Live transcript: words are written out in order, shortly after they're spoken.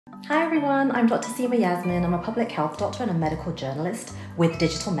Hi everyone, I'm Dr. Seema Yasmin. I'm a public health doctor and a medical journalist with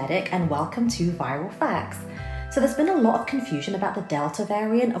Digital Medic, and welcome to Viral Facts. So there's been a lot of confusion about the Delta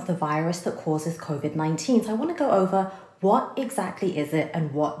variant of the virus that causes COVID-19. So I want to go over what exactly is it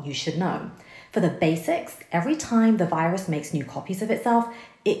and what you should know. For the basics, every time the virus makes new copies of itself,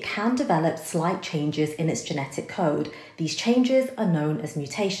 it can develop slight changes in its genetic code. These changes are known as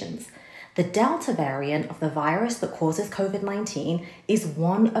mutations. The Delta variant of the virus that causes COVID-19 is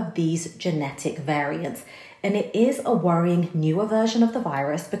one of these genetic variants, and it is a worrying newer version of the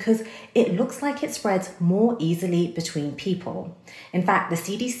virus because it looks like it spreads more easily between people. In fact, the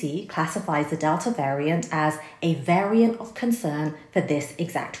CDC classifies the Delta variant as a variant of concern for this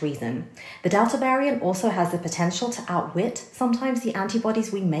exact reason. The Delta variant also has the potential to outwit sometimes the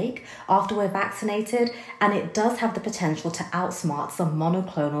antibodies we make after we're vaccinated, and it does have the potential to outsmart some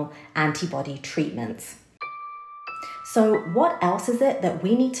monoclonal antibody treatments. So what else is it that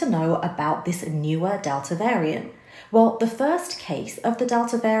we need to know about this newer Delta variant? Well, the first case of the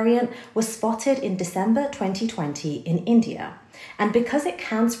Delta variant was spotted in December 2020 in India. And because it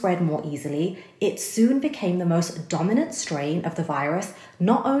can spread more easily, it soon became the most dominant strain of the virus,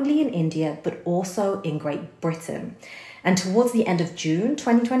 not only in India, but also in Great Britain. And towards the end of June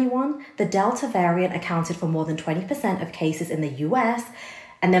 2021, the Delta variant accounted for more than 20% of cases in the US.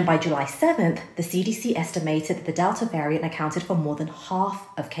 And then by July 7th, the CDC estimated that the Delta variant accounted for more than half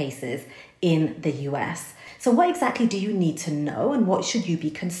of cases in the US. So what exactly do you need to know, and what should you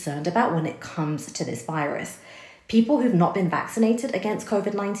be concerned about when it comes to this virus? People who've not been vaccinated against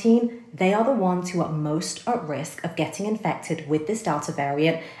COVID-19, they are the ones who are most at risk of getting infected with this Delta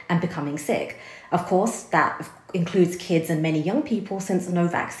variant and becoming sick. Of course, that includes kids and many young people, since no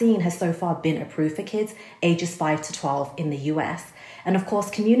vaccine has so far been approved for kids ages 5 to 12 in the US. And of course,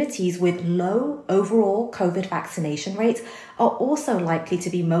 communities with low overall COVID vaccination rates are also likely to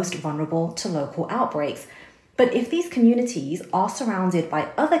be most vulnerable to local outbreaks. But if these communities are surrounded by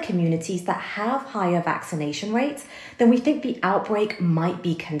other communities that have higher vaccination rates, then we think the outbreak might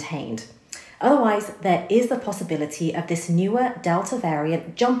be contained. Otherwise, there is the possibility of this newer Delta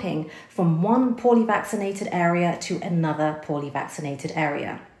variant jumping from one poorly vaccinated area to another poorly vaccinated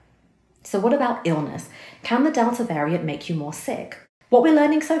area. So what about illness? Can the Delta variant make you more sick? What we're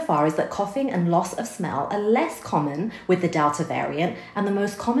learning so far is that coughing and loss of smell are less common with the Delta variant, and the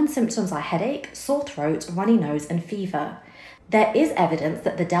most common symptoms are headache, sore throat, runny nose, and fever. There is evidence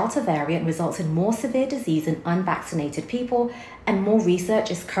that the Delta variant results in more severe disease in unvaccinated people, and more research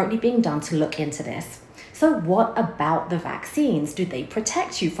is currently being done to look into this. So what about the vaccines? Do they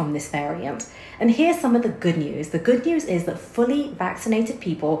protect you from this variant? And here's some of the good news. The good news is that fully vaccinated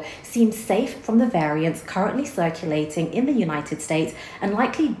people seem safe from the variants currently circulating in the United States and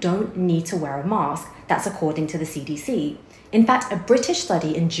likely don't need to wear a mask. That's according to the CDC. In fact, a British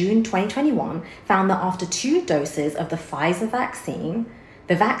study in June 2021 found that after 2 doses of the Pfizer vaccine,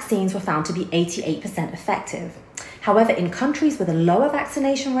 the vaccines were found to be 88% effective. However, in countries with lower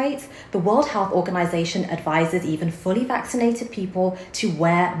vaccination rates, the World Health Organization advises even fully vaccinated people to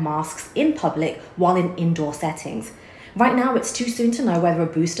wear masks in public while in indoor settings. Right now, it's too soon to know whether a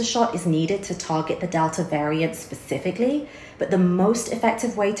booster shot is needed to target the Delta variant specifically, but the most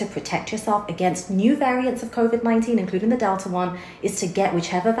effective way to protect yourself against new variants of COVID-19, including the Delta one, is to get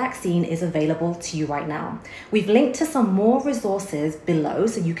whichever vaccine is available to you right now. We've linked to some more resources below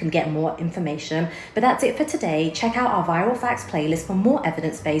so you can get more information, but that's it for today. Check out our Viral Facts playlist for more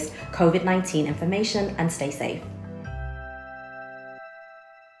evidence-based COVID-19 information, and stay safe.